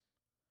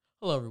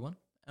Hello, everyone,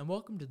 and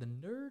welcome to the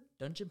Nerd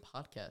Dungeon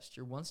Podcast,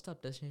 your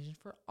one-stop destination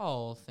for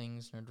all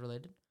things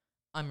nerd-related.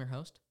 I'm your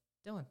host,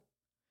 Dylan.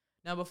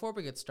 Now, before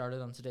we get started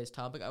on today's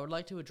topic, I would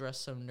like to address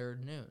some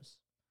nerd news.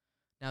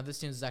 Now,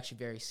 this news is actually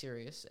very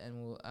serious and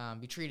will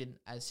be treated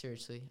as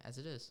seriously as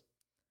it is.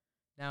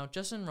 Now,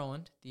 Justin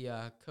Roiland,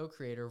 the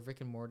co-creator of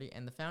Rick and Morty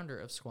and the founder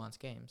of Squanch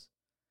Games,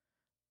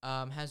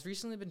 has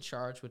recently been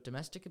charged with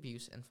domestic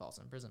abuse and false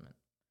imprisonment.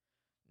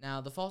 Now,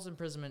 the false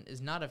imprisonment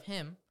is not of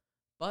him,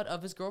 but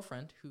of his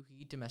girlfriend, who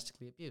he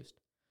domestically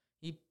abused.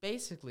 He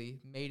basically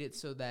made it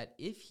so that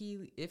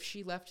if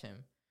she left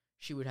him,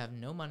 she would have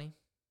no money,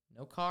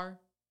 no car,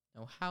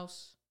 no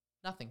house,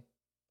 nothing.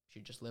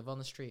 She'd just live on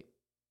the street.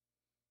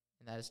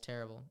 And that is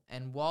terrible.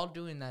 And while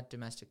doing that,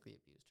 domestically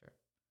abused her.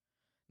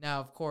 Now,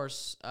 of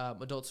course,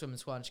 Adult Swim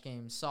and Squanch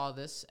Games saw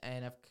this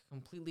and have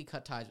completely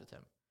cut ties with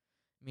him,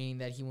 meaning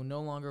that he will no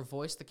longer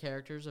voice the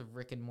characters of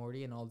Rick and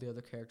Morty and all the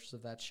other characters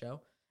of that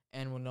show,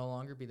 and will no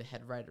longer be the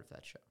head writer of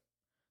that show.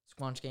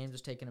 Squanch Games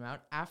was taking him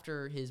out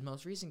after his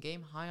most recent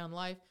game, High on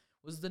Life,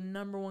 was the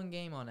number one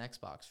game on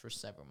Xbox for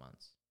several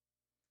months.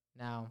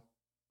 Now,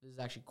 this is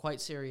actually quite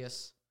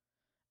serious.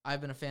 I've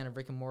been a fan of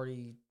Rick and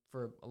Morty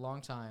for a long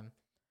time,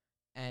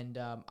 and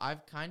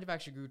I've kind of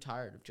actually grew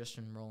tired of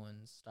Justin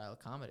Roiland's style of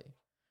comedy.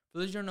 For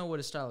those who don't know what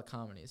his style of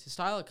comedy is, his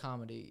style of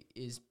comedy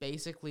is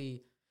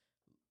basically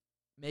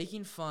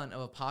making fun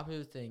of a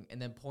popular thing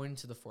and then pointing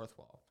to the fourth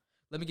wall.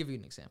 Let me give you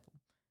an example.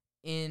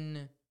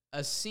 In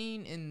a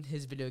scene in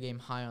his video game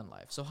High on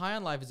Life. So High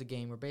on Life is a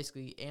game where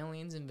basically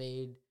aliens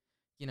invade,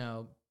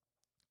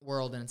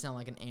 world, and it's not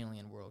like an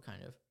alien world,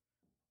 kind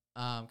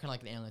of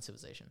like an alien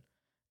civilization.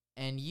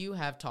 And you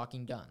have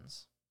talking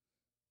guns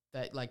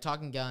that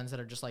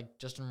are just like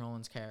Justin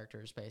Roiland's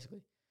characters,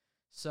 basically.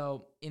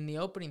 So in the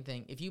opening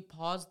thing, if you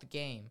pause the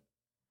game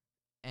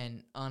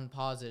and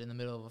unpause it in the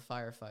middle of a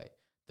firefight,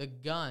 the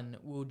gun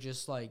will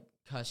just like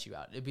cuss you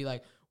out. It'd be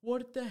like,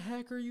 "What the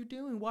heck are you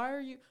doing? Why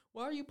are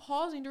you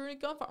pausing during a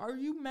gunfight? Are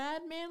you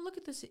mad, man? Look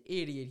at this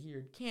idiot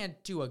here.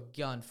 Can't do a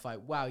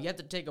gunfight. Wow, you have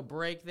to take a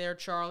break there,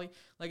 Charlie."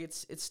 Like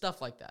it's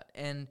stuff like that.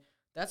 And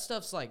that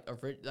stuff's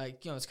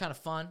it's kind of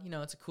fun,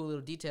 it's a cool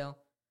little detail.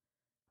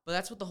 But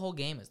that's what the whole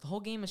game is. The whole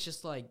game is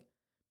just like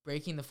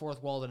breaking the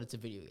fourth wall that it's a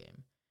video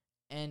game.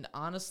 And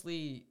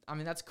honestly, I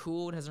mean, that's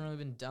cool. It hasn't really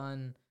been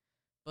done,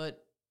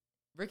 but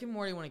Rick and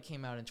Morty, when it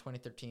came out in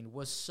 2013,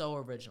 was so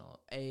original.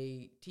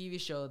 A TV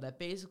show that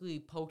basically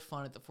poked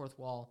fun at the fourth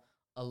wall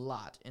a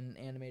lot in an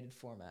animated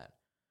format.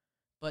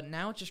 But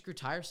now it just grew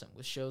tiresome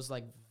with shows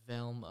like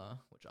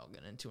Velma, which I'll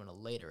get into in a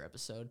later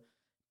episode,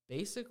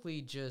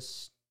 basically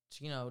just,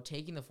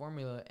 taking the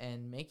formula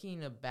and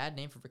making a bad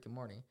name for Rick and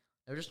Morty.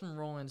 Now, Justin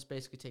Roiland's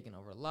basically taken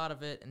over a lot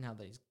of it, and now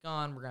that he's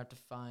gone, everyone's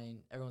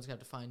going to have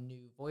to find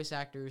new voice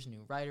actors,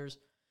 new writers.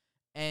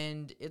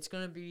 And it's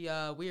going to be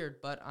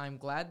weird, but I'm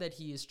glad that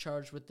he is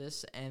charged with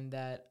this, and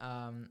that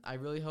I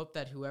really hope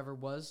that whoever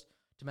was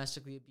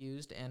domestically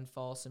abused and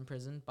false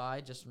imprisoned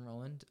by Justin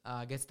Roiland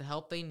gets the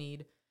help they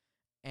need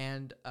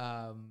and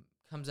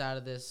comes out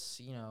of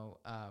this,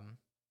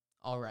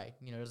 all right.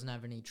 Doesn't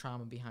have any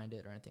trauma behind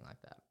it or anything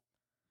like that.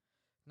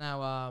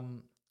 Now,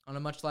 on a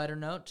much lighter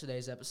note,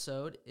 today's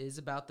episode is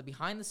about the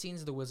behind the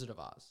scenes of The Wizard of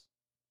Oz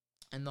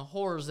and the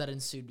horrors that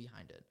ensued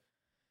behind it.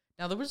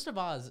 Now, The Wizard of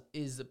Oz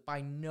is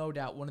by no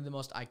doubt one of the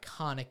most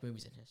iconic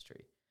movies in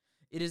history.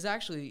 It is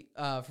actually,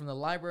 from the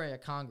Library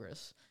of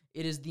Congress,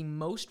 it is the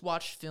most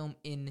watched film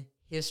in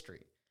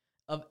history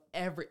of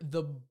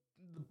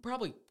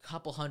probably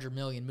couple 100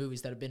 million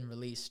movies that have been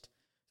released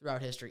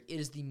throughout history. It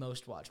is the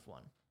most watched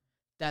one.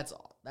 That's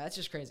all. That's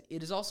just crazy.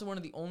 It is also one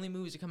of the only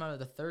movies to come out of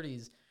the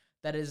 30s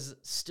that is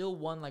still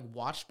one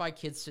watched by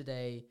kids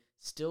today,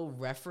 still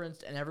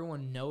referenced, and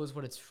everyone knows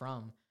what it's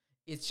from.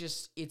 It's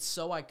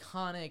so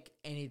iconic,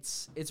 and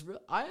it's real.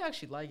 I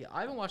actually like it.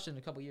 I haven't watched it in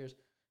a couple years,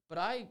 but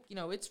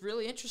it's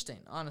really interesting,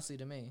 honestly,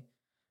 to me.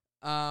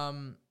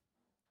 And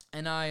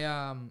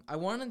I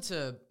wanted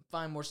to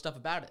find more stuff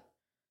about it.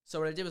 So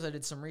what I did was I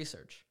did some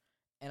research,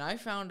 and I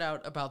found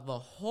out about the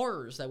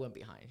horrors that went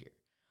behind here.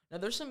 Now,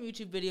 there's some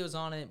YouTube videos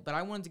on it, but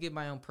I wanted to give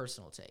my own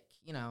personal take.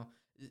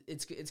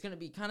 It's going to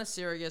be kind of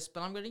serious,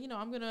 but I'm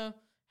going to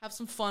have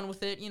some fun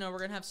with it. We're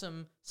going to have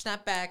some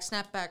snapback,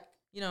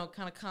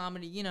 kind of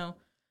comedy,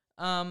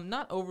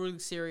 not overly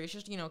serious,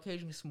 just,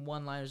 occasionally some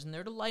one-liners in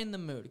there to lighten the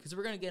mood, because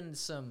we're going to get into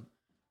some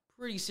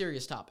pretty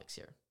serious topics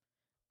here.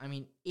 I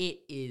mean,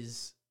 it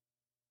is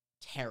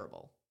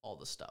terrible, all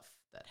the stuff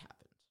that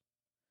happened.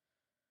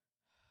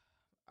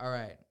 All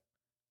right.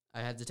 I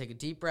had to take a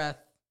deep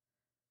breath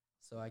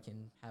so I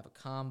can have a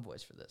calm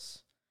voice for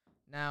this.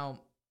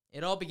 Now,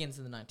 it all begins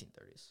in the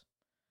 1930s.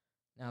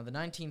 Now, the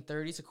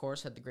 1930s, of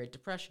course, had the Great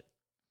Depression.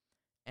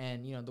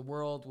 And, the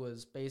world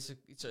was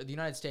the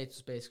United States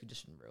was basically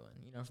just in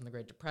ruin. From the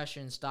Great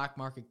Depression, stock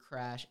market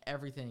crash,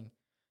 everything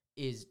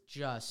is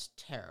just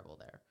terrible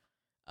there.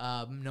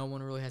 No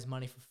one really has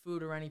money for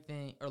food or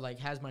anything, or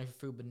has money for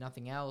food, but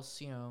nothing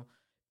else.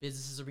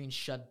 Businesses are being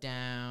shut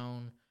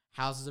down,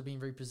 houses are being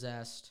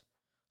repossessed.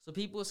 So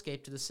people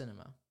escape to the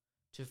cinema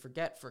to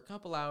forget for a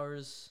couple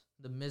hours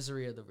the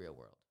misery of the real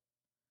world.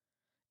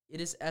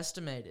 it is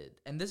estimated,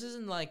 and this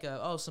isn't like,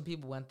 some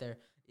people went there.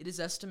 It is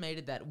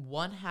estimated that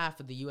 1/2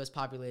 of the U.S.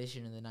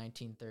 population in the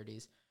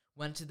 1930s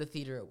went to the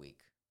theater a week.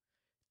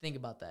 Think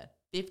about that.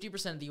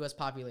 50% of the U.S.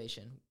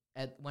 population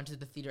went to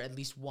the theater at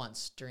least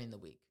once during the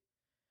week.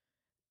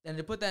 And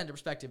to put that into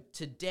perspective,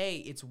 today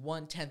it's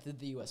 1/10 of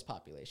the U.S.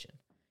 population.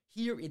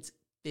 Here it's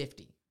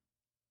 50.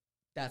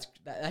 That's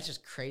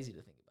just crazy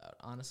to think about,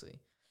 honestly.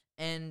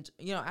 And,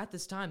 at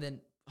this time,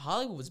 then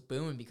Hollywood was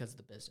booming because of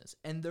the business.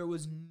 And there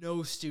was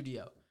no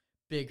studio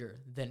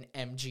bigger than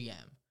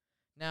MGM.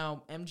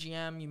 Now,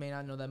 MGM, you may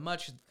not know that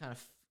much. It's kind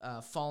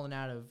of fallen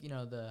out of,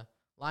 the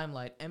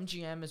limelight.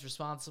 MGM is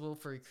responsible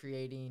for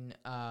creating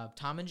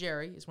Tom and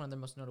Jerry. Is one of the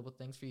most notable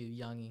things for you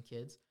young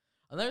kids.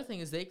 Another thing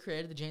is they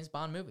created the James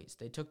Bond movies.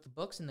 They took the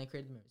books and they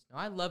created the movies. Now,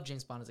 I love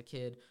James Bond as a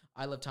kid.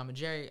 I love Tom and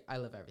Jerry. I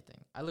love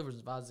everything. I love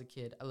Wizard of Oz as a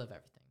kid. I love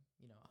everything.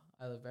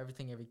 I love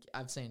everything.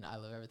 I'm saying I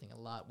love everything a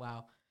lot.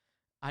 Wow.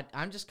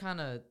 I'm just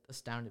kind of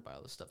astounded by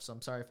all this stuff, so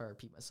I'm sorry if I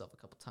repeat myself a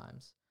couple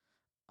times.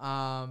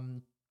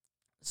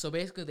 So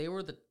basically, they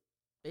were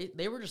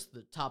just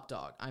the top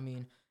dog. I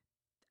mean,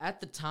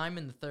 at the time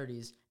in the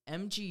 30s,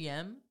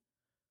 MGM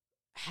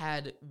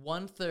had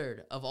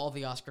 1/3 of all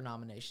the Oscar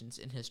nominations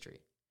in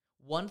history.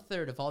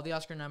 1/3 of all the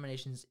Oscar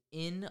nominations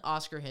in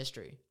Oscar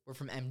history were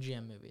from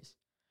MGM movies.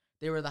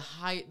 They were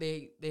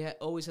they had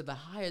always had the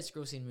highest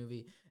grossing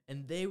movie,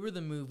 and they were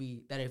the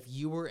movie that if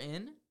you were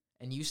in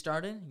and you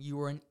started, you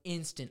were an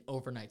instant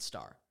overnight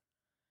star.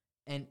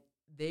 And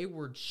they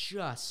were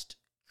just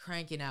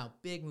cranking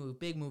out big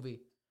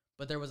movie.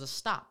 But there was a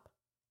stop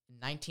in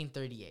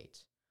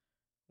 1938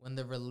 when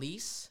the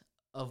release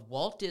of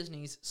Walt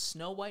Disney's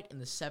Snow White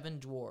and the Seven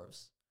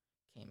Dwarfs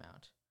came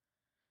out.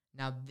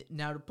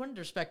 Now to put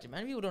into perspective,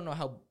 many people don't know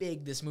how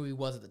big this movie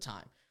was at the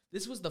time.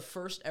 This was the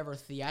first ever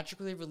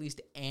theatrically released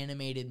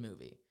animated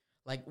movie,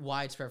 like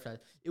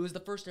widespread. It was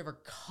the first ever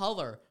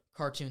color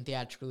cartoon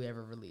theatrically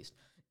ever released.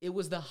 It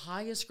was the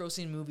highest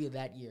grossing movie of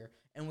that year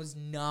and was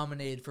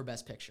nominated for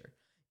Best Picture.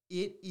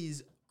 It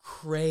is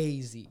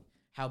crazy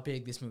how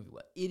big this movie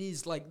was. It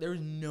is like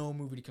there's no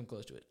movie to come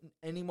close to it.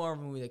 Any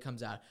Marvel movie that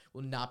comes out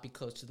will not be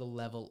close to the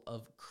level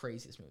of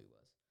crazy this movie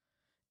was.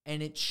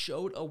 And it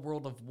showed a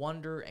world of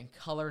wonder and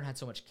color and had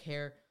so much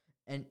care.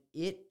 And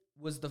it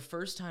was the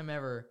first time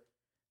ever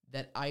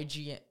that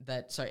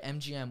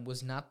MGM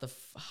was not the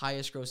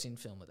highest grossing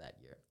film of that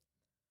year.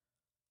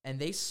 And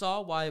they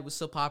saw why it was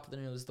so popular,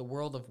 and it was the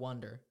world of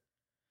wonder.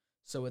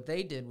 So what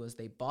they did was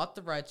they bought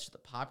the rights to the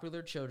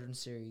popular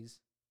children's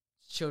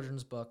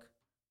book,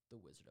 The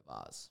Wizard of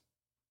Oz.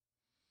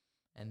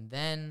 And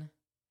then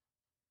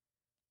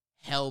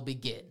hell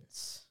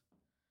begins.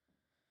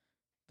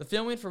 The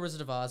filming for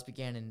Wizard of Oz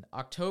began in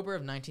October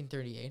of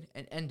 1938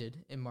 and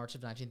ended in March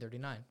of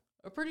 1939.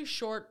 A pretty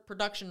short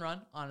production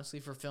run, honestly,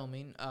 for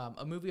filming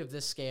a movie of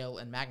this scale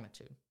and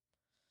magnitude.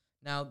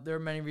 Now, there are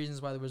many reasons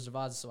why The Wizard of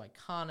Oz is so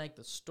iconic,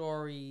 the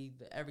story,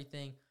 the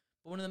everything.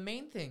 But one of the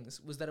main things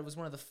was that it was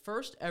one of the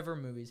first ever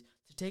movies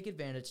to take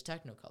advantage of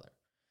Technicolor.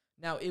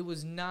 Now, it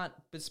was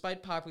not,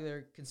 despite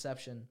popular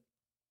conception,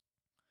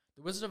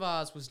 The Wizard of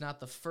Oz was not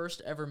the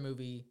first ever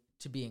movie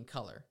to be in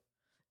color.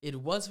 It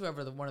was,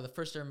 however, one of the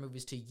first ever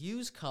movies to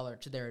use color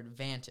to their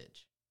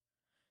advantage.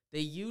 They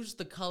used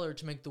the color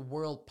to make the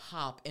world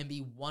pop and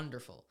be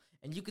wonderful.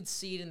 And you could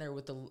see it in there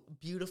with the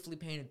beautifully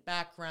painted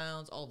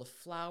backgrounds, all the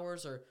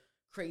flowers are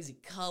crazy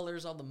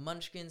colors, all the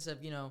munchkins have,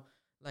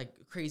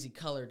 like crazy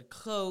colored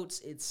coats.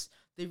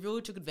 They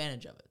really took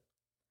advantage of it.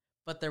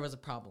 But there was a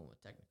problem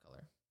with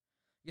Technicolor.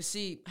 You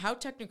see, how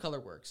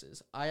Technicolor works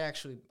is, I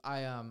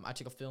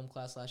took a film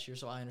class last year,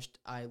 so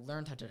I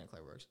learned how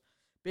Technicolor works.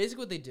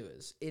 Basically what they do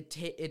is, it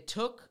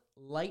took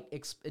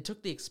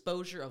the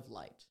exposure of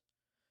light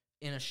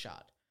in a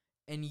shot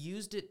and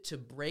used it to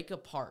break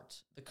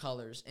apart the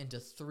colors into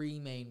three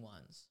main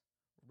ones: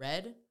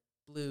 red,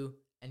 blue,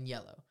 and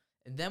yellow.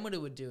 And then what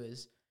it would do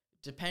is,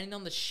 depending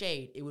on the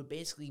shade, it would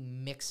basically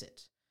mix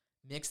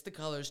the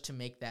colors to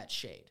make that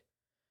shade.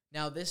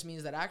 Now, this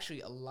means that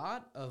actually a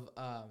lot of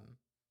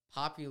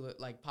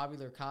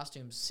popular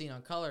costumes seen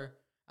on color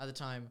at the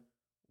time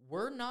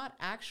were not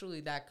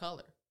actually that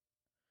color.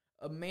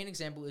 A main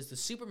example is the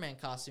Superman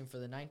costume for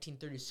the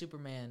 1930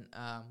 Superman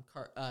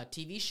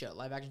TV show,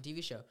 live-action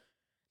TV show.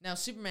 Now,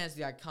 Superman's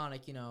the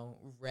iconic,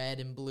 red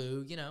and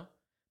blue,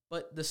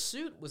 but the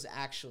suit was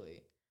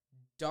actually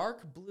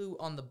dark blue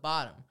on the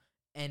bottom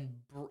and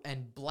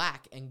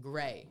black and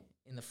gray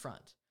in the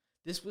front.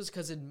 This was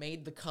because it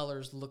made the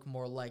colors look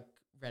more like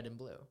red and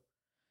blue.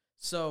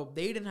 So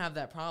they didn't have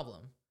that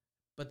problem,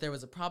 but there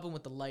was a problem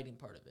with the lighting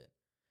part of it.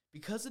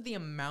 Because of the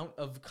amount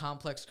of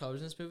complex colors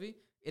in this movie,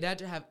 it had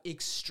to have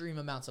extreme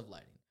amounts of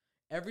lighting.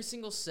 Every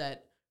single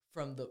set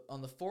on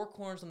the four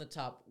corners on the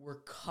top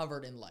were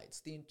covered in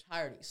lights. The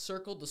entirety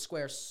circled the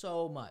square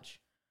so much.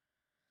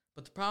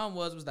 But the problem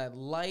was that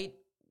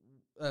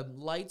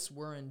lights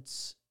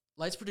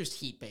produced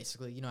heat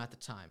basically, at the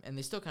time, and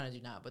they still kind of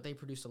do now, but they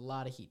produced a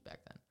lot of heat back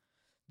then.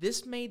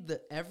 This made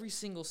every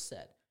single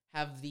set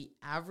have the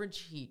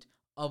average heat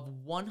of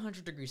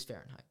 100 degrees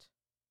Fahrenheit,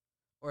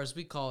 or as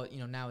we call it,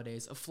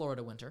 nowadays, a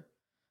Florida winter.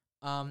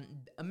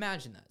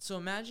 Imagine that. So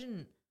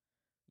imagine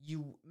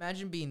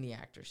being the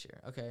actors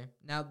here, okay?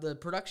 Now, the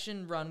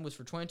production run was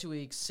for 22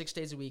 weeks, 6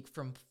 days a week,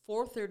 from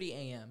 4:30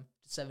 a.m.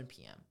 to 7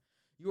 p.m.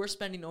 You are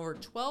spending over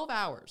 12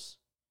 hours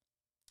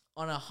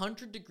on a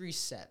 100-degree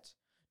set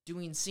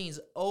doing scenes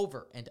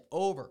over and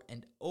over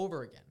and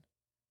over again.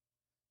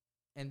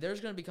 And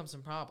there's going to become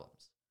some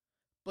problems.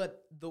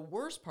 But the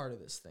worst part of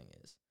this thing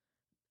is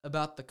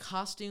about the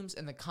costumes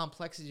and the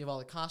complexity of all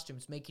the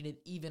costumes, making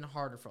it even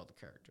harder for all the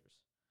characters.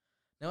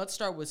 Now, let's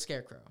start with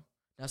Scarecrow.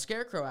 Now,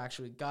 Scarecrow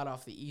actually got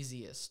off the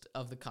easiest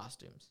of the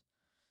costumes.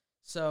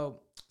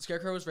 So,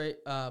 Scarecrow was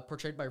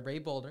portrayed by Ray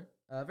Bolder,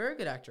 a very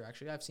good actor,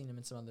 actually. I've seen him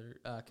in some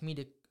other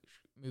comedic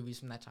movies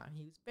from that time.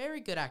 He was a very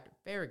good actor,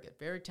 very good,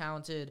 very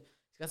talented.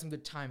 He's got some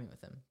good timing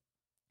with him.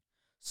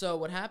 So,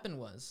 what happened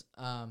was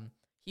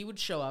he would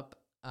show up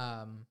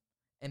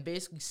and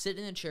basically sit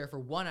in a chair for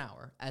 1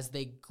 hour as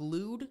they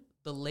glued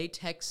the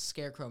latex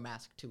Scarecrow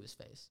mask to his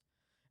face.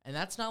 And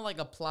that's not like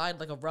applied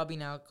like a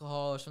rubbing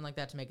alcohol or something like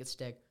that to make it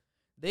stick.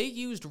 They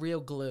used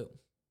real glue,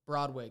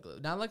 Broadway glue.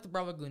 Not like the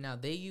Broadway glue now.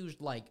 They used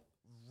like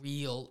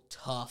real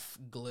tough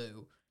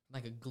glue,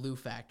 like a glue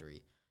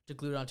factory, to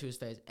glue it onto his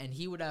face. And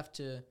he would have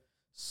to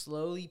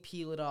slowly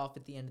peel it off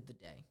at the end of the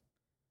day.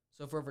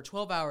 So for over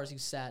 12 hours, he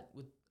sat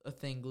with a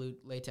thing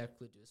latex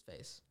glued to his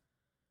face.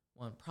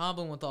 One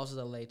problem with also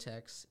the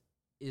latex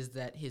is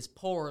that his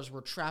pores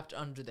were trapped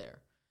under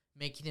there,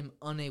 making him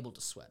unable to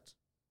sweat.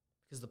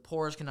 Because the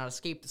pores cannot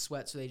escape the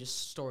sweat, so they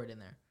just store it in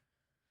there.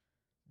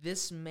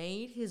 This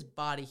made his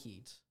body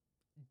heat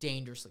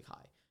dangerously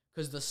high,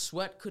 because the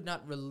sweat could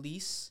not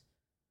release,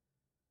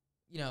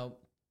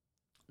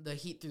 the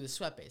heat through the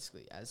sweat,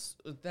 basically. As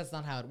that's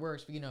not how it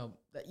works, but you know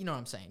what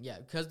I'm saying. Yeah,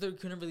 because they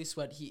couldn't release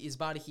sweat, his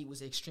body heat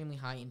was extremely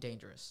high and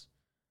dangerous.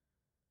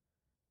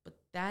 But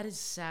that is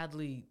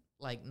sadly,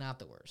 not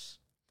the worst.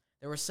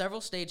 There were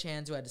several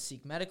stagehands who had to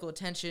seek medical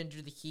attention due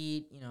to the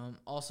heat,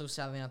 also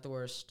sadly not the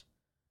worst.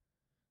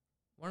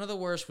 One of the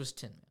worst was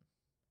Tin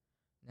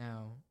Man.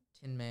 Now,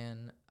 Tin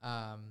Man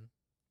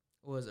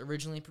was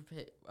originally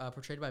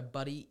portrayed by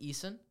Buddy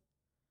Eason.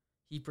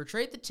 He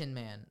portrayed the Tin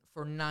Man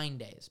for 9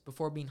 days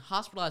before being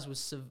hospitalized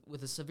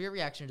with a severe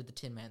reaction to the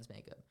Tin Man's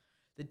makeup.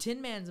 The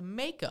Tin Man's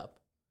makeup,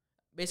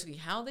 basically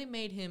how they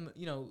made him,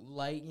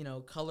 light,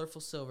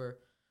 colorful silver,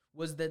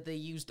 was that they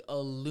used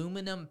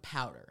aluminum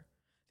powder.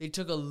 They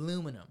took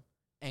aluminum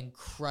and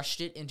crushed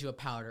it into a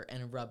powder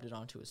and rubbed it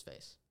onto his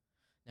face.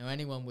 Now,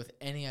 anyone with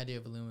any idea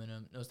of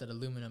aluminum knows that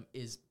aluminum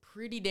is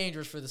pretty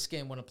dangerous for the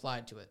skin when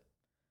applied to it.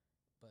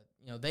 But,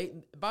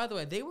 by the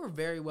way, they were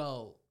very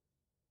well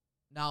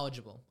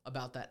knowledgeable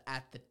about that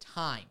at the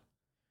time.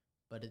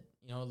 But it,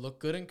 looked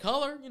good in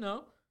color,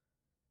 Oh,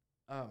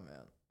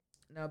 man.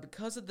 Now,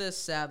 because of this,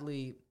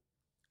 sadly,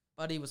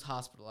 Buddy was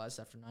hospitalized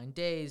after 9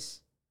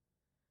 days,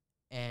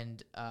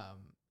 and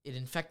it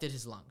infected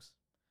his lungs.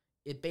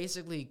 It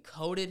basically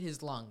coated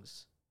his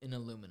lungs in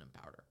aluminum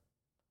powder.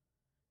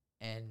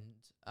 And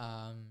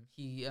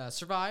he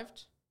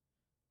survived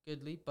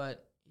goodly,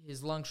 but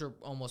his lungs were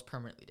almost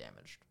permanently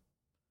damaged.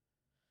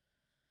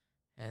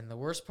 And the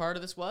worst part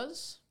of this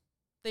was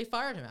they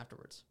fired him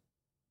afterwards.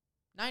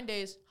 9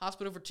 days,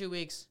 hospital for 2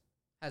 weeks,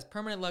 has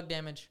permanent lung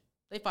damage.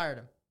 They fired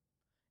him.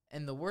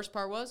 And the worst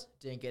part was,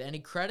 didn't get any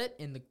credit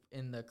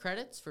in the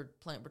credits for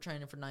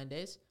portraying him for 9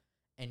 days,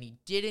 and he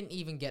didn't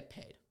even get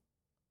paid.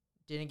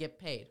 Didn't get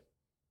paid.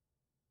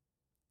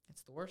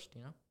 It's the worst,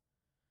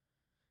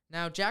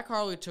 Now, Jack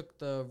Harlow took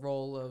the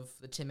role of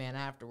the Tin Man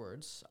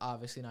afterwards,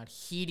 obviously not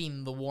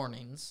heeding the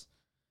warnings.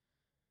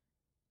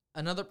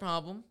 Another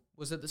problem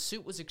was that the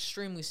suit was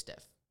extremely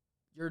stiff.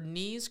 Your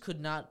knees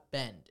could not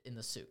bend in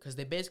the suit because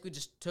they basically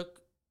just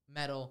took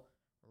metal,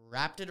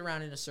 wrapped it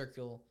around in a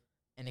circle,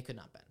 and it could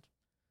not bend.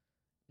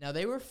 Now,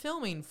 they were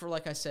filming for,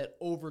 like I said,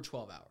 over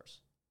 12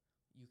 hours.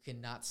 You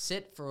cannot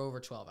sit for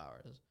over 12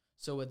 hours.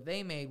 So what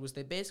they made was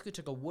they basically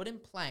took a wooden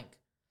plank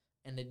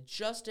and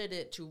adjusted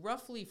it to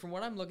roughly, from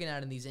what I'm looking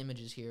at in these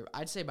images here,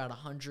 I'd say about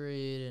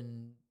 100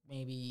 and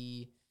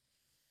maybe,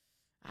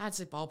 I'd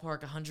say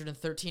ballpark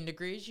 113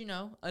 degrees,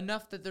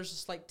 enough that there's a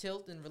slight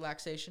tilt and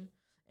relaxation.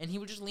 And he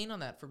would just lean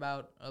on that for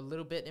about a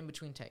little bit in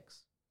between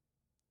takes.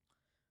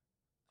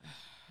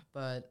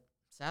 But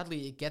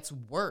sadly, it gets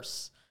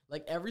worse.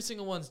 Every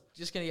single one's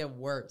just going to get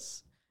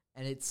worse.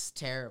 And it's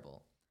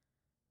terrible.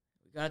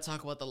 We got to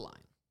talk about the Lion.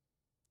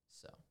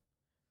 So,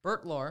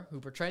 Burt Lohr, who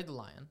portrayed the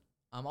Lion,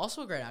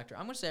 also a great actor.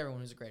 I'm going to say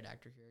everyone who's a great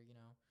actor here,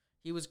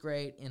 He was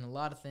great in a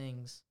lot of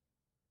things.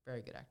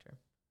 Very good actor.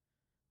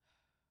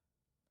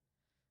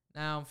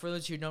 Now, for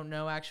those who don't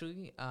know,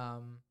 actually,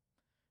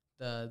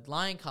 the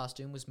lion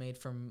costume was made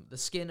from the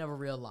skin of a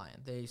real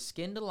lion. They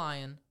skinned a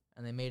lion,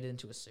 and they made it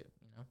into a suit,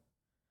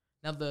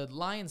 Now, the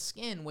lion's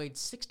skin weighed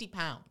 60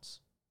 pounds.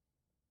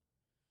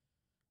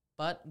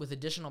 But with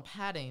additional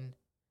padding,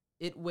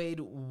 it weighed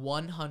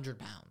 100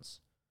 pounds.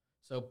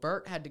 So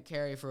Burt had to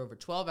carry for over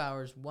 12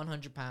 hours,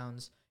 100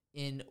 pounds,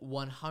 in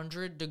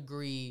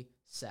 100-degree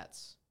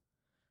sets.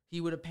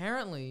 He would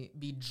apparently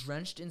be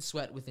drenched in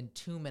sweat within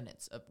 2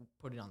 minutes of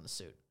putting on the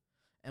suit.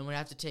 and would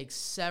have to take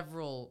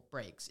several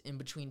breaks in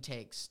between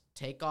takes,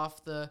 take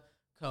off the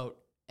coat,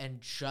 and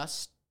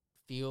just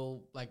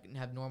feel like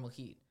have normal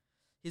heat.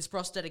 His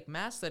prosthetic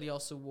mask that he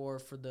also wore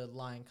for the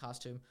lion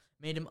costume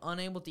made him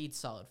unable to eat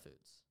solid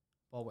foods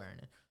while wearing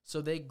it.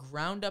 So they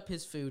ground up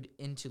his food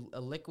into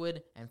a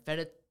liquid and fed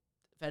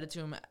it to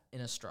him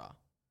in a straw.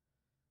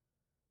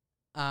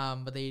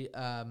 But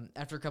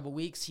after a couple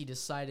weeks, he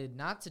decided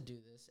not to do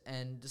this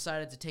and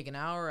decided to take an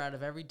hour out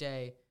of every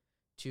day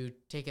to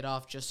take it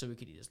off just so he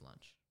could eat his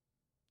lunch.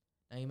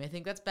 Now, you may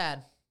think that's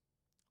bad,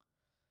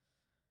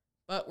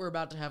 but we're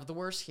about to have the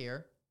worst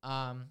here.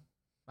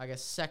 I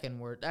guess second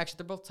word. Actually,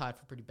 they're both tied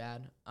for pretty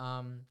bad.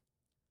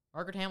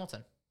 Margaret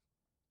Hamilton.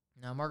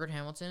 Now, Margaret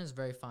Hamilton is a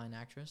very fine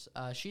actress.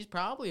 She's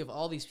probably, of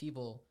all these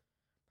people,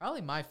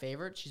 probably my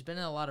favorite. She's been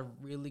in a lot of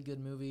really good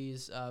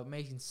movies.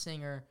 Amazing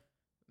singer,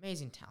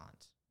 amazing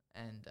talent.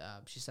 And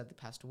she sadly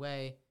passed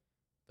away,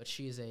 but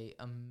she is a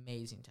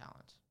amazing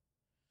talent.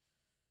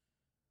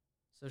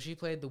 So she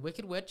played the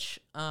Wicked Witch,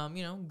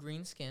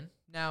 green skin.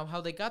 Now,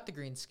 how they got the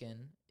green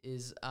skin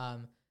is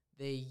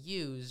they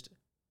used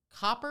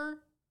copper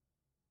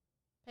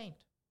paint.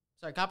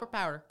 Sorry, copper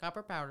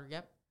powder,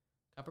 yep.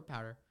 Copper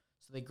powder.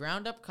 So they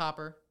ground up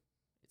copper.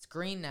 It's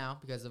green now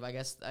because of, I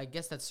guess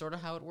that's sort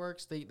of how it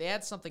works. They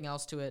add something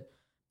else to it,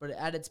 but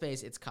at its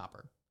base, it's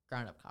copper,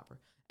 ground up copper,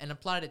 and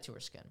applied it to her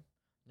skin.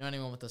 You know,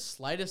 anyone with the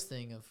slightest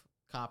thing of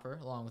copper,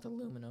 along with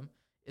aluminum,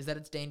 is that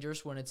it's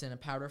dangerous when it's in a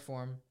powder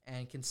form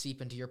and can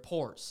seep into your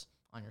pores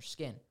on your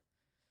skin.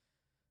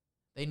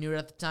 They knew it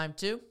at the time,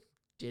 too.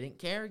 Didn't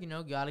care,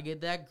 gotta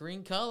get that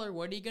green color.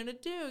 What are you gonna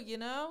do,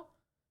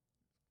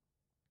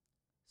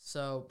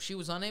 So she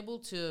was unable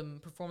to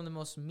perform the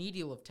most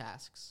menial of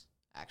tasks,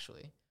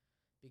 actually,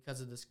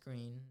 because of this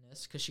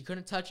greenness, because she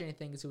couldn't touch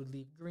anything because it would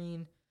leave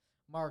green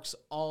marks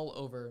all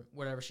over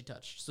whatever she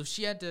touched. So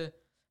she had to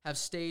have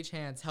stage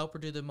hands help her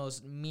do the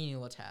most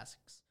menial of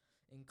tasks,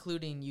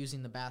 including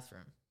using the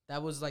bathroom.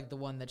 That was like the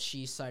one that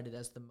she cited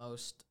as the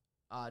most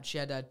odd. She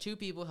had to have 2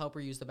 people help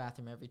her use the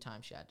bathroom every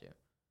time she had to.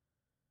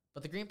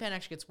 But the green paint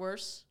actually gets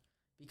worse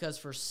because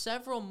for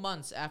several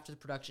months after the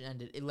production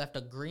ended, it left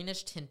a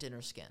greenish tint in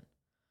her skin.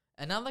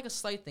 And not like a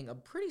slight thing, a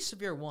pretty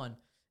severe one.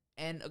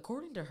 And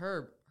according to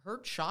her, her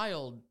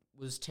child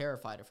was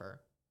terrified of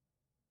her.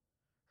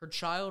 Her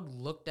child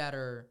looked at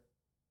her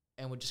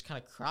and would just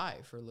kind of cry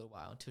for a little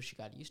while until she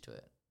got used to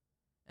it.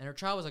 And her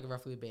child was like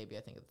roughly a baby,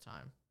 I think, at the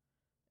time.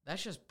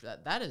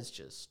 That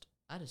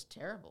is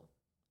terrible.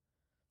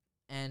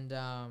 And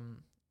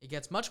it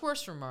gets much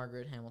worse for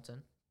Margaret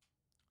Hamilton.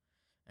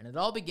 And it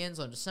all begins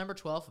on December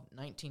 12th of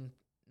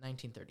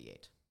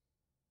 1938.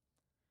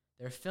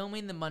 They're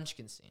filming the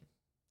Munchkin scene.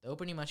 The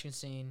opening Munchkin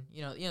scene,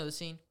 the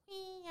scene,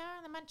 we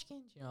are the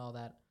Munchkins, all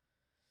that.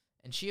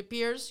 And she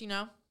appears,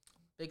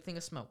 big thing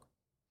of smoke.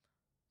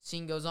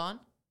 Scene goes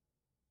on.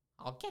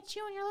 I'll get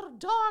you and your little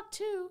dog,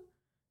 too.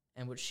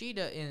 And what she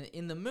does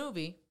in the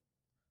movie,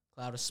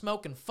 cloud of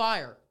smoke and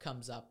fire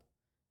comes up,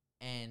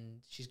 and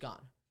she's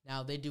gone.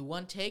 Now, they do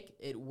one take.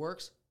 It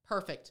works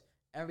perfect.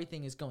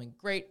 Everything is going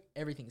great.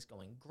 Everything is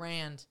going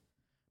grand.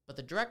 But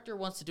the director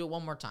wants to do it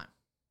one more time.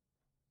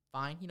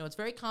 Fine. It's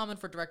very common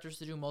for directors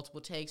to do multiple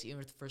takes, even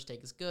if the first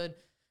take is good.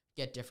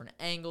 Get different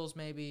angles,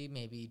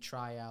 maybe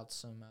try out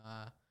some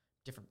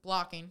different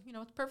blocking.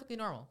 It's perfectly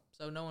normal.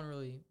 So no one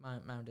really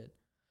minded.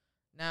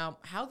 Now,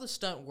 how the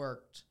stunt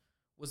worked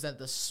was that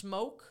the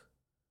smoke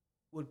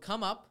would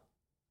come up.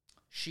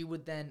 She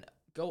would then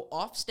go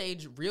off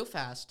stage real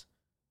fast,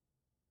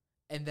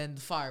 and then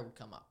the fire would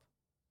come up.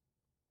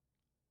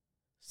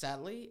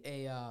 Sadly,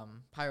 a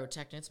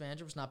pyrotechnics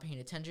manager was not paying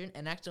attention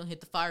and accidentally hit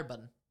the fire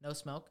button. No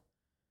smoke.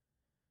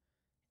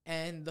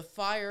 And the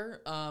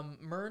fire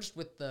merged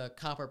with the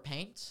copper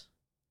paint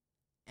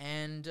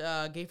and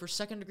gave her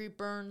second-degree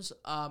burns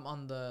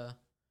on the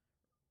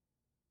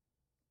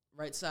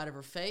right side of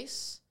her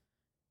face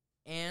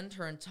and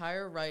her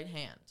entire right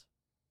hand.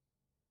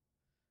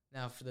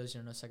 Now, for those who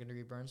don't know,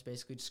 second-degree burns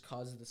basically just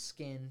causes the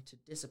skin to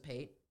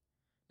dissipate.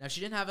 Now, she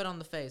didn't have it on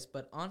the face,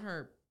 but on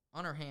her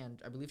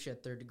hand, I believe she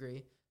had third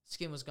degree,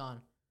 skin was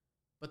gone.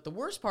 But the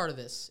worst part of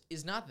this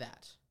is not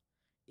that.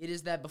 It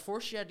is that before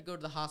she had to go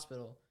to the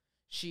hospital,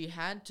 she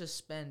had to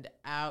spend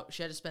a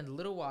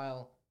little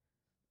while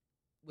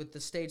with the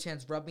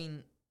stagehands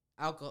rubbing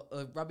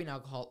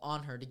alcohol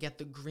on her to get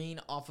the green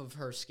off of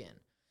her skin.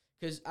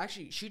 Because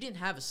actually, she didn't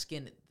have a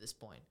skin at this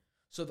point.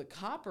 So the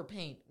copper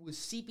paint was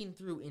seeping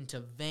through into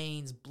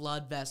veins,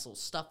 blood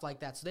vessels, stuff like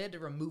that. So they had to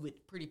remove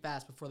it pretty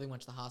fast before they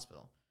went to the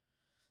hospital.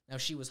 Now,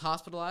 she was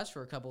hospitalized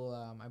for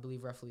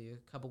roughly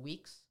a couple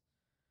weeks.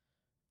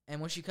 And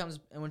when she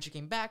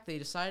came back, they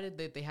decided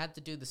that they had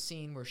to do the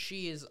scene where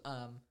she is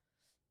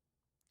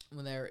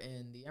when they're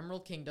in the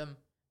Emerald Kingdom,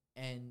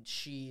 and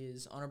she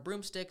is on a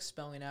broomstick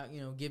spelling out,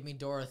 give me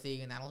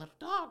Dorothy and that little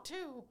dog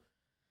too.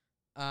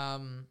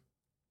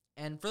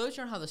 And for those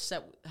who don't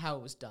know how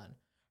it was done,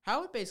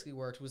 how it basically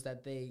worked was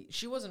that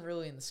she wasn't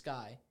really in the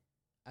sky,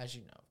 as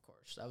you know, of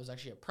course. That was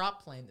actually a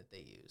prop plane that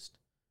they used.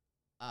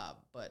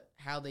 But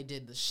how they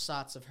did the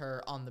shots of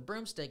her on the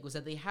broomstick was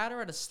that they had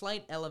her at a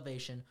slight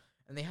elevation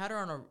and they had her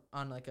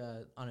on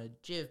a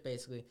jiv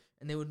basically,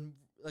 and they would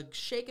like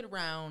shake it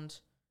around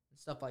and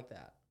stuff like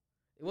that.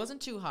 It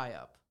wasn't too high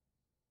up.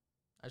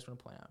 I just want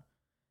to point out,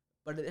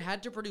 but it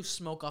had to produce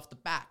smoke off the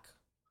back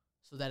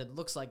so that it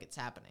looks like it's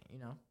happening.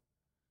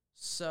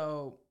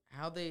 So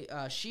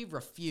she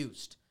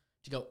refused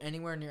to go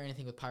anywhere near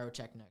anything with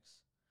pyrotechnics.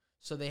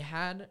 So they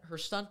had her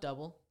stunt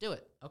double do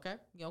it. Okay,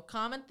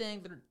 common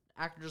thing that an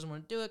actor doesn't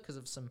want to do it because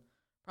of some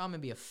problem,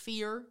 maybe a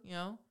fear.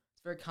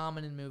 It's very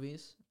common in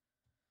movies.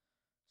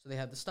 So they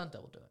had the stunt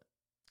double do it.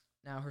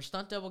 Now her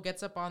stunt double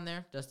gets up on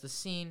there, does the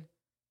scene,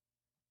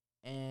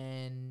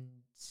 and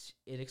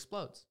it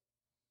explodes.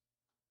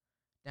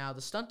 Now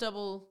the stunt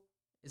double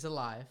is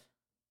alive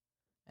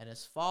and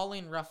is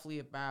falling roughly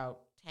about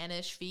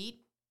 10-ish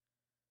feet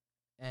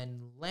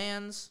and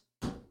lands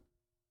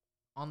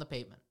on the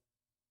pavement.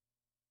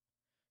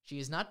 She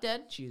is not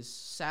dead. She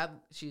is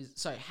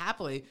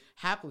happily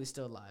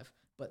still alive.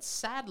 But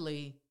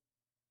sadly,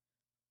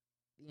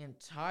 the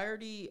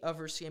entirety of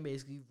her skin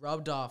basically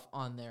rubbed off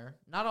on there.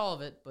 Not all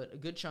of it, but a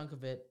good chunk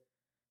of it.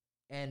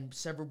 And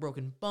several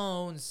broken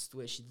bones the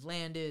way she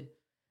landed.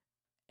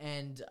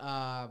 And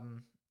the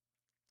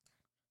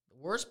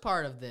worst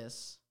part of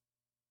this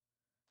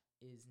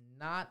is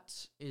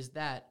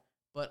that,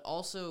 but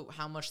also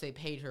how much they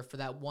paid her for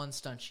that one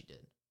stunt she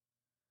did.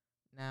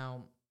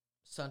 Now,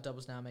 stunt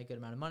doubles now make a good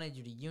amount of money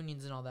due to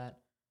unions and all that.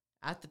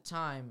 At the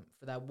time,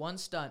 for that one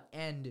stunt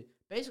and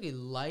basically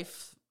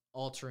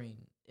life-altering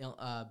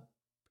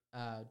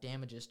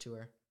damages to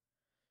her,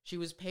 she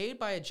was paid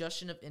by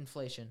adjustment of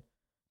inflation.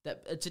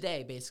 That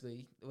today,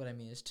 basically, what I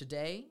mean is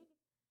today,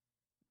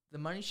 the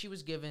money she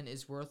was given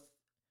is worth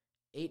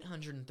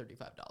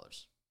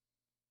 $835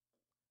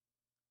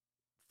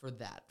 for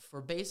that.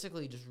 For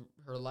basically just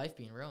her life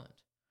being ruined.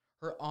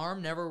 Her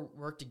arm never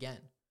worked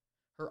again.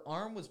 Her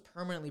arm was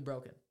permanently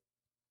broken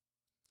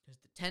because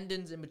the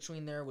tendons in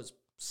between there was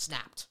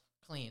snapped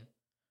clean.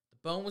 The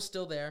bone was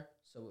still there,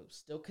 so it was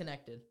still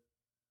connected,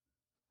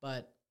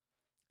 but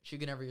she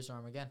could never use her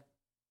arm again.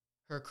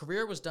 Her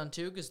career was done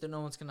too because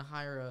no one's going to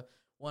hire a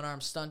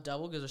one-arm stunt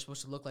double because they're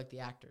supposed to look like the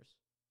actors.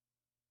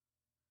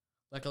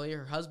 Luckily,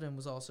 her husband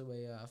was also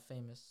a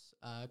famous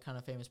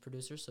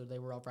producer, so they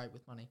were all right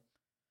with money.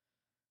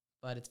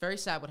 But it's very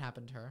sad what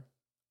happened to her.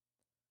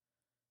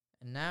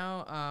 And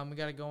now we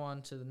got to go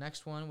on to the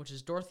next one, which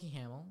is Dorothy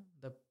Hamill,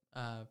 the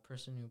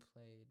person who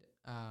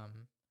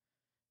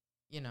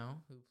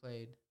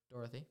played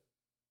Dorothy.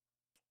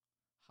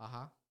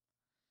 Haha.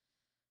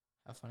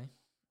 How funny.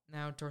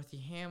 Now, Dorothy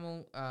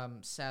Hamill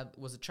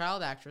was a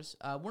child actress,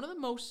 one of the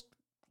most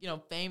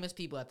famous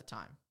people at the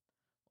time.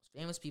 Most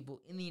famous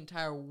people in the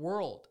entire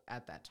world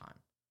at that time.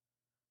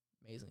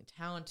 Amazingly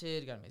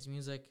talented, got amazing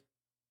music.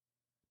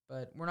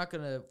 But we're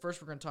going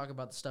to talk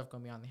about the stuff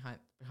going on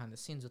behind the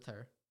scenes with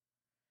her.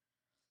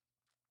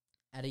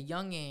 At a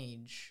young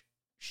age,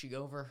 she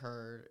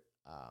overheard,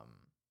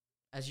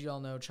 as you all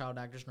know, child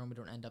actors normally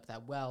don't end up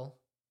that well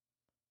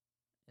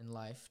in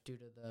life due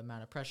to the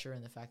amount of pressure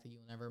and the fact that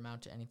you'll never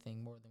amount to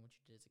anything more than what you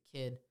did as a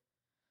kid.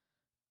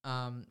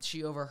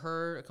 She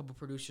overheard a couple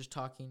producers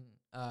talking,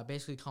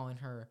 basically calling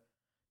her,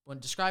 when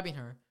describing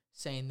her,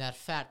 saying that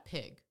fat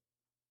pig.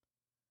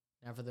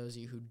 Now, for those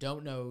of you who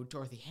don't know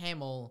Dorothy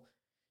Hamill,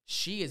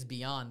 she is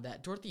beyond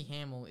that. Dorothy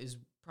Hamill is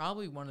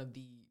probably one of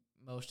the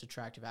most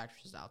attractive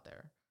actresses out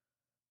there.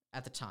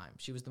 At the time,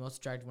 she was the most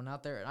attractive one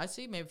out there. And I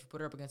see maybe if you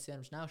put her up against the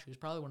others now, she was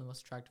probably one of the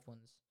most attractive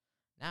ones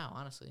now,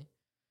 honestly.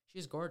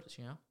 She's gorgeous,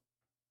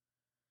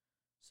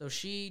 So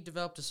she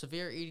developed a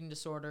severe eating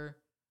disorder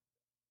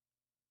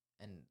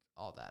and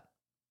all that.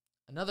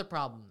 Another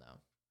problem,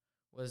 though,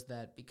 was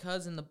that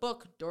because in the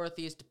book,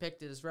 Dorothy is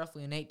depicted as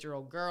roughly an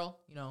 8-year-old girl,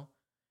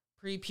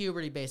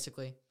 pre-puberty,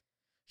 basically,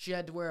 she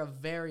had to wear a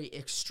very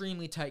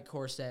extremely tight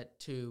corset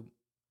to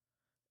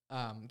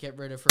get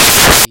rid of her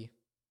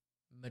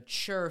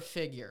mature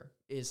figure,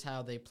 is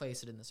how they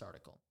place it in this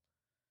article.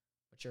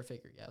 Mature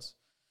figure, yes.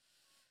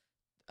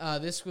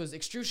 This was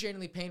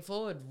excruciatingly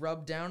painful. It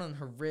rubbed down on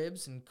her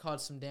ribs and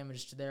caused some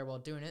damage to there while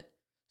doing it.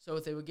 So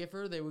what they would give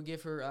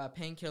her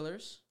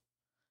painkillers.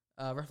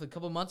 Roughly a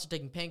couple months of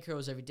taking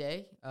painkillers every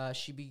day.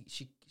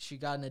 She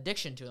got an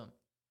addiction to them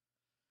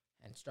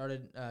and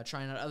started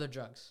trying out other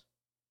drugs.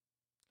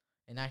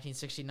 In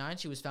 1969,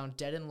 she was found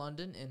dead in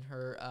London in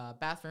her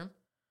bathroom.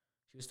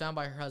 She was found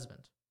by her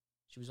husband.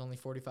 She was only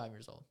 45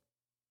 years old.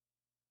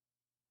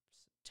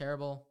 It's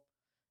terrible,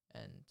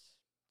 and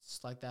it's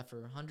like that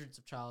for hundreds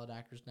of child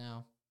actors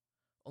now.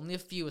 Only a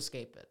few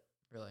escape it,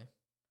 really.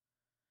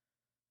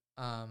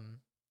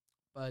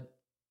 But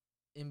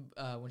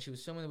when she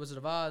was filming The Wizard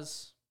of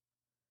Oz,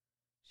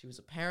 she was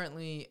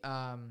apparently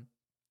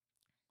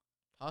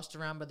tossed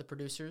around by the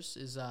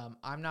producers.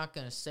 I'm not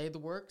going to say the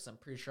word because I'm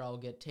pretty sure I'll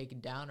get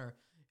taken down or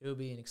it will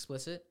be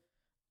explicit.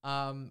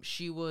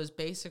 She was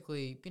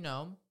basically,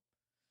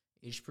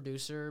 each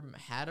producer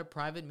had a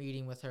private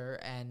meeting with her,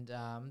 and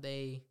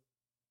they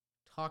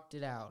talked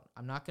it out.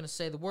 I'm not going to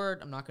say the word.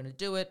 I'm not going to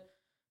do it.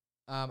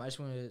 I just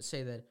want to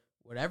say that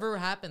whatever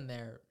happened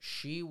there,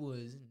 she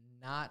was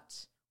not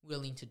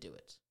willing to do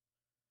it.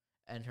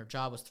 and her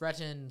job was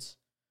threatened.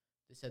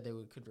 They said they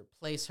could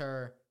replace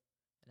her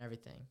and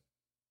everything.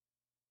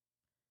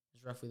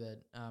 It's roughly that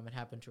it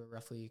happened to her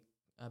roughly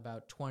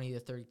about 20 to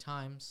 30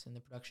 times in the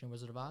production of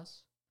Wizard of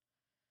Oz.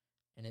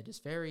 And it is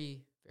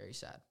very, very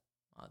sad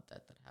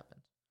that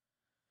happened.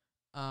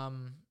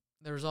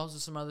 There was also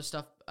some other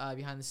stuff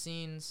behind the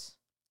scenes.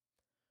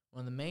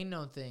 One of the main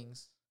known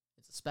things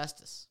is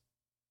asbestos.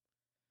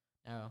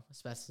 Now,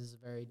 asbestos is a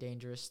very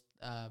dangerous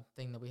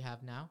thing that we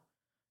have now.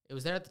 It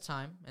was there at the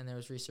time, and there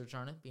was research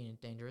on it being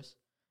dangerous.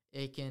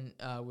 It can,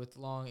 with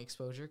long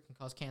exposure, can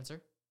cause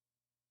cancer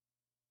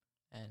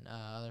and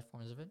other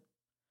forms of it.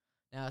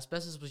 Now,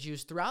 asbestos was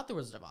used throughout the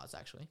Wizard of Oz,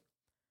 actually.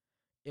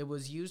 It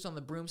was used on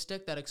the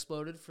broomstick that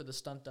exploded for the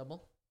stunt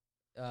double.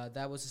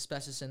 That was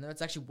asbestos in there.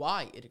 That's actually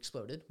why it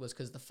exploded, was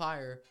because the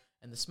fire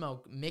and the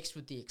smoke mixed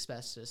with the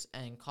asbestos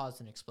and caused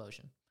an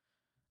explosion.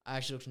 I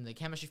actually looked into the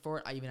chemistry for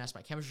it. I even asked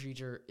my chemistry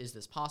teacher, is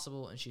this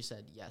possible? And she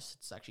said, yes,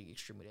 it's actually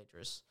extremely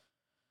dangerous.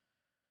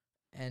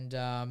 And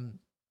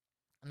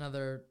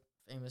another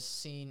famous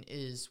scene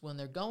is when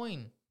they're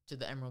going to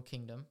the Emerald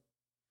Kingdom,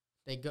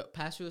 they go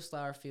pass through a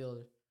flower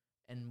field,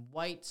 and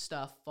white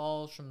stuff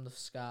falls from the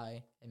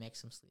sky and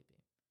makes them sleepy.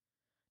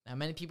 Now,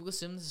 many people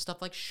assume this is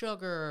stuff like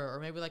sugar or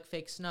maybe like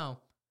fake snow.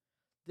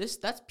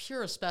 That's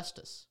pure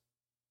asbestos.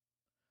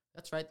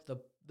 That's right.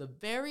 The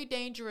very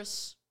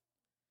dangerous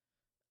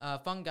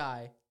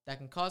fungi that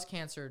can cause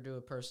cancer to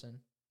a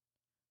person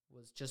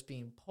was just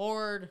being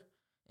poured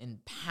in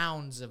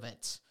pounds of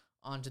it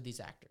onto these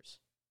actors.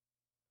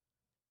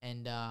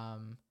 And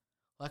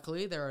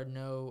luckily, there are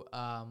no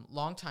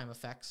long-time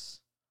effects.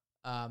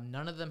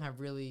 None of them have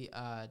really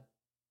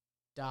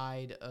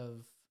died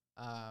of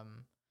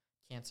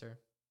cancer.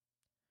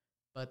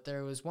 But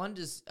there was one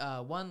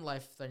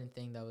life-threatening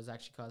thing that was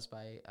actually caused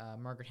by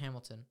Margaret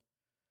Hamilton.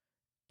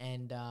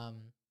 And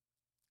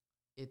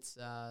it's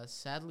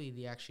sadly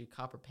the actually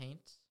copper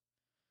paint.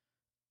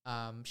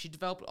 She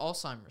developed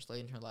Alzheimer's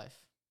late in her life,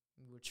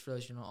 which for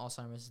those you know,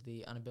 Alzheimer's is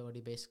the inability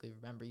to basically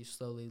remember. You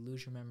slowly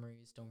lose your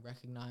memories, don't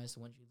recognize the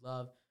ones you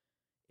love.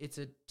 It's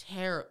a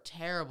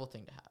terrible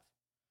thing to have.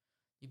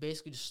 You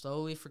basically just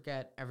slowly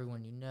forget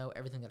everyone you know,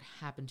 everything that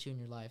happened to you in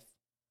your life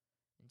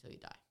until you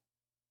die.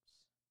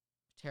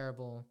 It's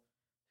terrible,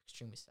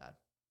 extremely sad.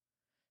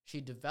 She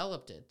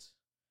developed it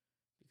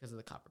because of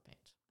the copper paint.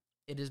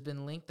 It has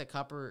been linked that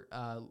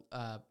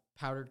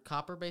powdered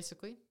copper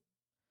basically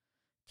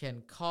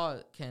can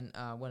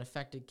when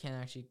affected can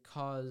actually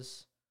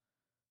cause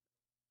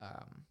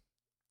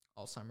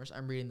Alzheimer's.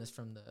 I'm reading this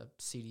from the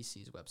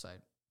CDC's website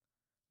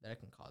that it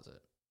can cause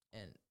it,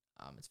 and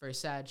it's very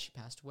sad. She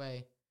passed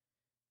away.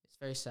 It's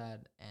very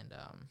sad, and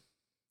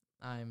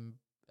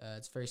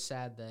it's very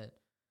sad that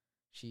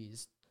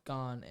she's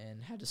gone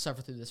and had to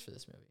suffer through this for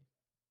this movie.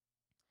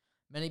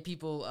 Many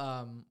people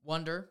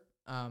wonder,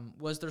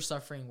 was their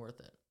suffering worth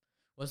it?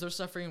 Was their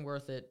suffering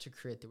worth it to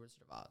create The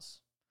Wizard of Oz?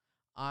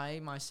 I,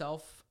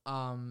 myself,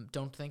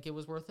 don't think it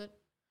was worth it.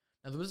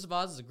 Now, The Wizard of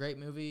Oz is a great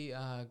movie,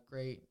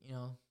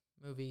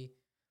 movie,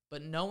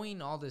 but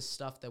knowing all this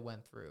stuff that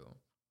went through,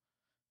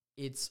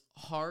 it's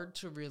hard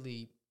to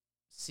really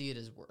see it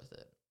as worth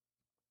it.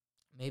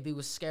 Maybe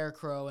with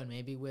Scarecrow and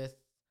maybe with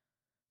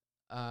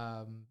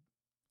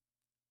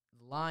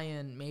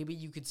Lion, maybe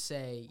you could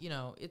say,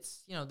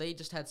 they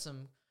just had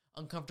some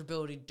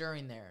uncomfortability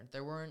during there.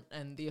 There weren't,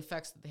 and the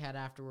effects that they had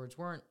afterwards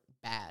weren't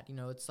bad.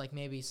 It's like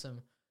maybe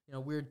some,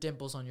 weird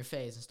dimples on your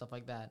face and stuff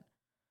like that.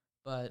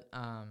 But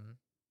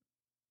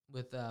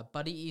with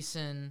Buddy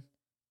Eason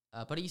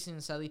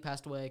sadly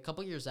passed away a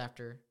couple years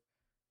after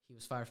he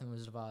was fired from The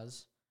Wizard of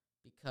Oz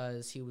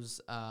because he was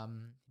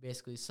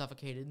basically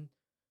suffocated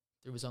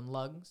through his own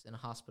lungs in a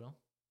hospital.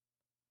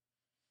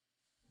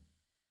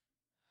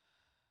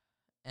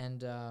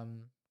 And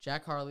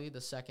Jack Harley,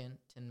 the second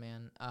Tin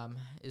Man,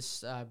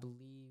 is I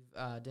believe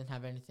didn't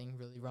have anything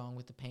really wrong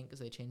with the paint because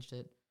they changed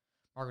it.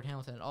 Margaret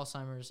Hamilton had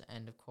Alzheimer's,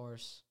 and of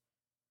course,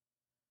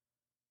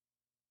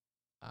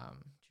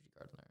 Judy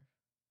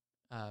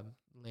Gardner,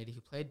 lady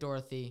who played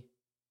Dorothy,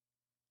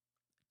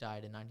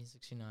 died in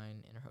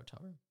 1969 in her hotel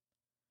room.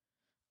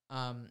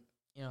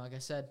 Like I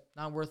said,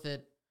 not worth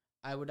it.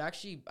 I'd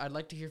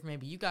like to hear from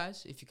maybe you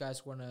guys, if you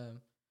guys want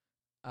to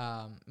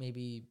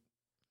maybe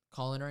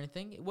call in or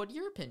anything, what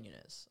your opinion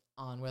is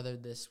on whether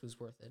this was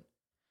worth it.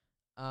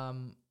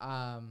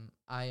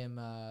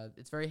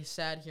 It's very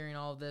sad hearing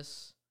all of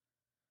this.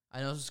 I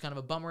know this was kind of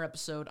a bummer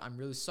episode. I'm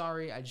really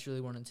sorry. I just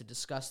really wanted to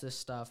discuss this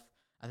stuff.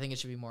 I think it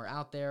should be more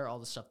out there, all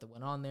the stuff that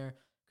went on there,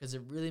 because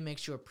it really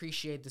makes you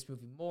appreciate this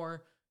movie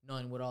more,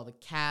 knowing what all the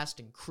cast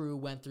and crew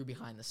went through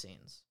behind the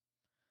scenes.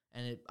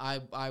 And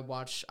I'm going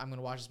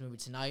to watch this movie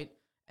tonight,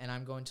 and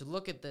I'm going to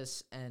look at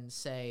this and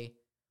say,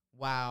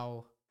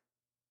 wow,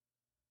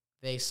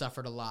 they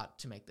suffered a lot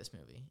to make this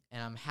movie.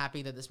 And I'm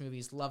happy that this movie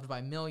is loved by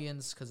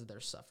millions because of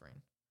their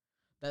suffering.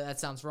 That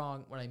sounds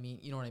wrong. What I mean,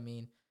 you know what I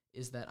mean,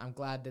 is that I'm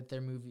glad that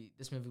this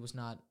movie was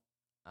not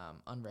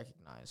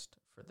unrecognized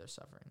for their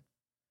suffering.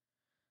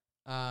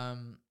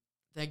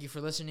 Thank you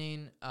for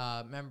listening.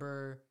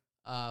 Remember,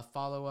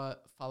 Follow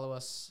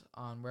us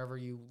on wherever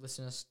you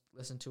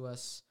listen to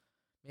us.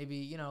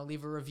 Maybe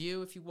leave a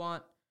review if you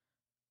want.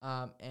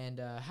 And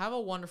have a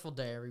wonderful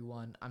day,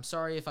 everyone. I'm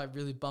sorry if I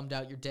really bummed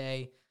out your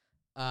day.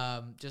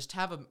 Just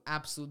have an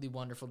absolutely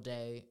wonderful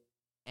day,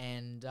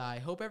 and I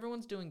hope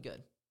everyone's doing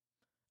good.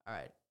 All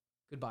right,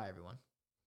 goodbye, everyone.